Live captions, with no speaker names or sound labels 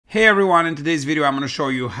Hey everyone, in today's video I'm going to show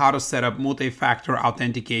you how to set up multi-factor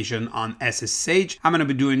authentication on SSH. I'm going to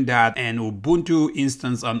be doing that in Ubuntu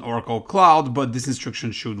instance on Oracle Cloud, but this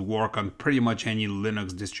instruction should work on pretty much any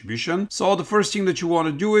Linux distribution. So the first thing that you want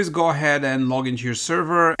to do is go ahead and log into your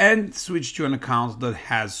server and switch to an account that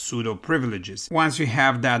has sudo privileges. Once you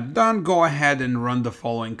have that done, go ahead and run the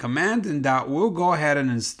following command, and that will go ahead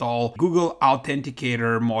and install Google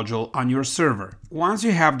Authenticator module on your server. Once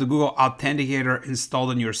you have the Google Authenticator installed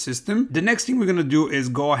on your system, the next thing we're going to do is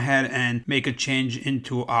go ahead and make a change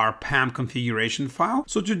into our PAM configuration file.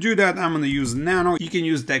 So to do that, I'm going to use Nano. You can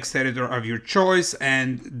use text editor of your choice,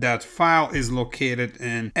 and that file is located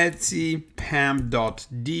in etc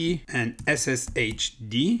pam.d and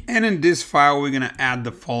sshd. And in this file, we're going to add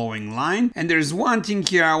the following line. And there's one thing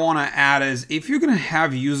here I want to add is if you're going to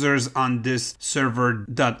have users on this server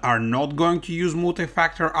that are not going to use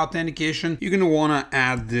multi-factor authentication, you're going to want to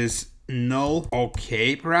add this null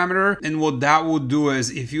OK parameter. And what that will do is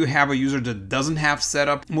if you have a user that doesn't have set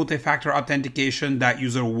up multi-factor authentication, that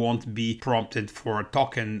user won't be prompted for a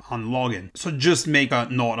token on login. So just make a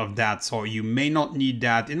note of that. So you may not need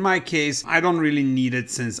that. In my case, I don't really need it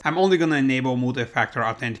since I'm only going to enable multi-factor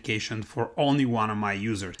authentication for only one of my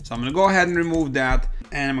users. So I'm going to go ahead and remove that,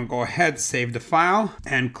 and I'm going to go ahead, save the file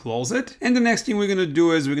and close it. And the next thing we're going to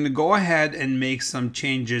do is we're going to go ahead and make some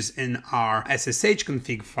changes in our SSH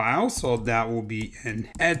config file. So that will be in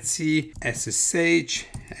etc ssh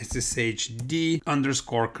sshd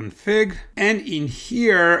 _config. And in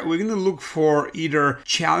here, we're going to look for either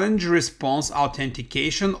challenge response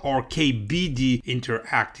authentication or KBD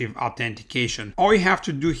interactive authentication. All you have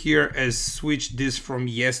to do here is switch this from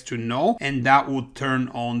yes to no, and that will turn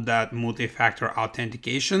on that multi-factor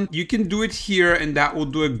authentication. You can do it here, and that will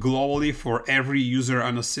do it globally for every user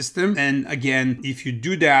on the system. And again, if you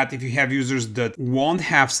do that, if you have users that won't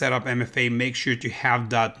have set up MFA, make sure to have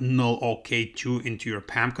that null OK2 into your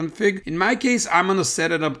PAM config. In my case, I'm going to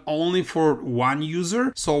set it up only for one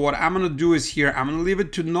user. So what I'm going to do is here, I'm going to leave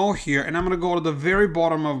it to no here, and I'm going to go to the very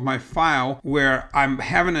bottom of my file where I'm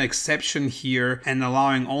having an exception here and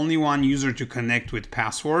allowing only one user to connect with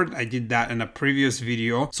password. I did that in a previous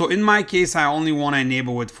video. So in my case, I only want to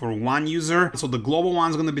enable it for one user. So the global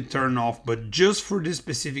one is going to be turned off, but just for this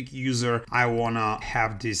specific user, I want to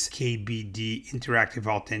have this KBD interactive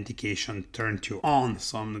authentication turned to on.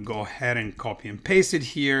 So I'm going to go ahead and copy and paste it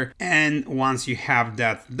here. And once you have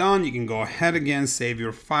that done, you can go ahead again, save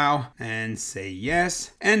your file and say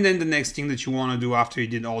yes. And then the next thing that you want to do after you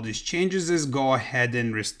did all these changes is go ahead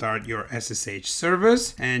and restart your SSH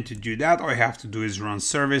service. And to do that, all you have to do is run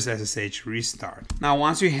service SSH restart. Now,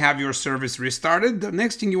 once you have your service restarted, the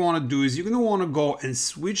next thing you want to do is you're going to want to go and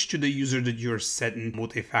switch to the user that you're setting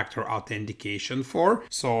multi-factor authentication for.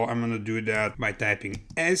 So I'm going to do that by typing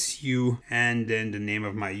su and then the name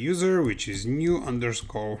of my user, which is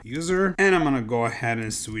new_user. And I'm going to go ahead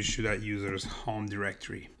and switch to that user's home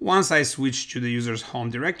directory. Once I switch to the user's home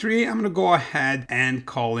directory, I'm going to go ahead and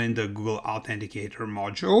call in the Google Authenticator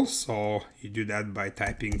module. So you do that by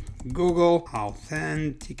typing Google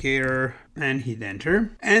Authenticator and hit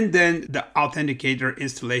enter. And then the Authenticator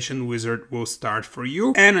installation wizard will start for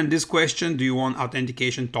you. And on this question, do you want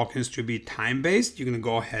authentication tokens to be time-based? You're going to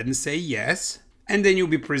go ahead and say yes. And then you'll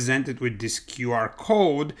be presented with this QR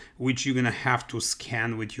code, which you're going to have to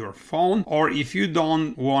scan with your phone. Or if you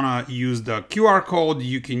don't want to use the QR code,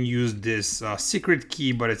 you can use this secret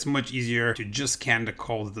key, but it's much easier to just scan the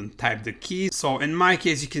code than type the key. So in my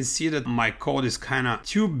case, you can see that my code is kind of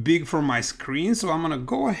too big for my screen. So I'm going to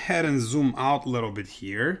go ahead and zoom out a little bit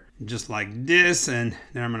here, just like this. And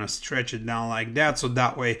then I'm going to stretch it down like that. So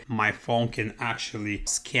that way my phone can actually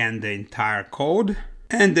scan the entire code.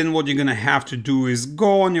 And then what you're going to have to do is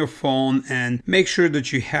go on your phone and make sure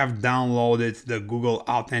that you have downloaded the Google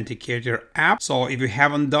Authenticator app. So if you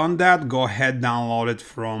haven't done that, go ahead, download it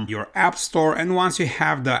from your app store. And once you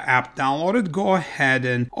have the app downloaded, go ahead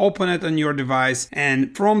and open it on your device.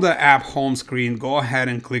 And from the app home screen, go ahead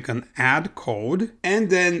and click on add code. And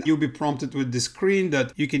then you'll be prompted with the screen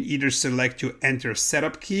that you can either select to enter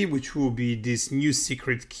setup key, which will be this new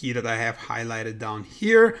secret key that I have highlighted down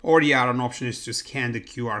here. Or the other option is to scan the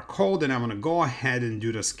QR code, and I'm going to go ahead and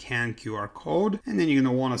do the scan QR code, and then you're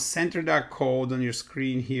going to want to center that code on your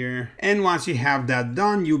screen here. And once you have that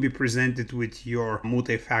done, you'll be presented with your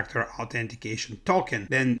multi-factor authentication token.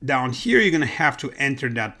 Then down here, you're going to have to enter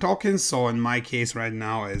that token. So in my case right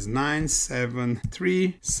now is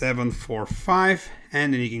 973745.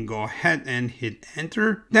 And then you can go ahead and hit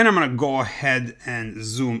enter. Then I'm going to go ahead and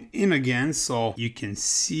zoom in again so you can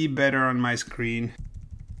see better on my screen.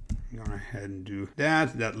 Go ahead and do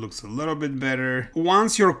that. That looks a little bit better.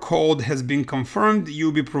 Once your code has been confirmed,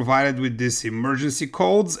 you'll be provided with these emergency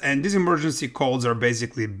codes, and these emergency codes are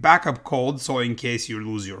basically backup codes. So in case you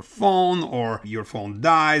lose your phone, or your phone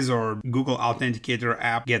dies, or Google Authenticator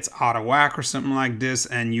app gets out of whack or something like this,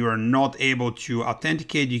 and you are not able to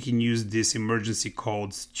authenticate, you can use these emergency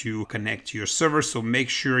codes to connect to your server. So make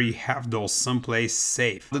sure you have those someplace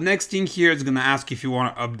safe. The next thing here is going to ask if you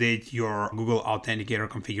want to update your Google Authenticator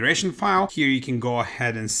configuration file. Here you can go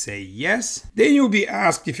ahead and say yes. Then you'll be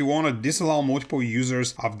asked if you want to disallow multiple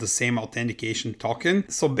users of the same authentication token.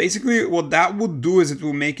 So basically what that would do is it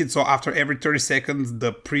will make it so after every 30 seconds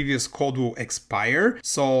the previous code will expire.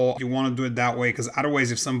 So you want to do it that way, because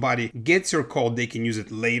otherwise if somebody gets your code, they can use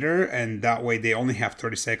it later, and that way they only have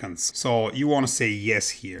 30 seconds. So you want to say yes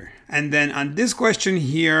here. And then on this question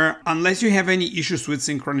here, unless you have any issues with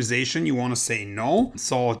synchronization, you want to say no.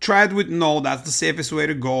 So try it with no, that's the safest way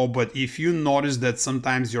to go. But if you notice that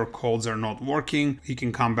sometimes your codes are not working, you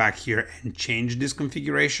can come back here and change this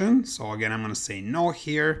configuration. So again, I'm going to say no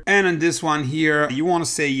here. And on this one here, you want to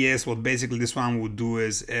say yes. What basically this one would do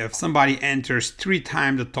is if somebody enters 3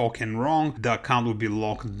 times the token wrong, the account will be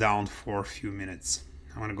locked down for a few minutes.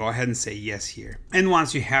 I'm going to go ahead and say yes here. And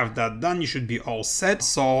once you have that done, you should be all set.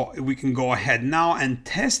 So we can go ahead now and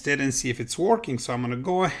test it and see if it's working. So I'm going to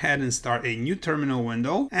go ahead and start a new terminal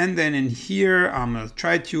window. And then in here, I'm going to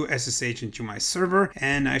try to SSH into my server,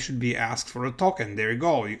 and I should be asked for a token. There you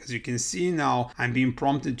go. As you can see now, I'm being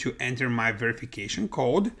prompted to enter my verification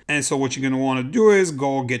code. And so what you're going to want to do is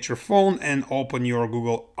go get your phone and open your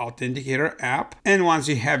Google Authenticator app. And once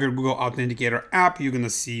you have your Google Authenticator app, you're going to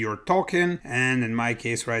see your token. And in my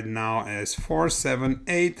case right now is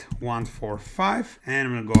 478145, and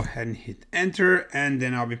I'm gonna go ahead and hit enter, and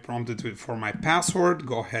then I'll be prompted for my password.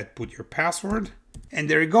 Go ahead, put your password. And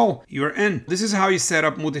there you go, you're in. This is how you set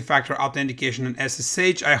up multi-factor authentication in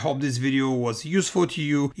SSH. I hope this video was useful to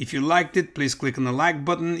you. If you liked it, please click on the like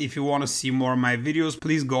button. If you want to see more of my videos,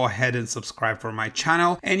 please go ahead and subscribe for my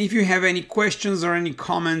channel. And if you have any questions or any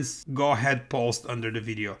comments, go ahead, post under the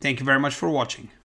video. Thank you very much for watching.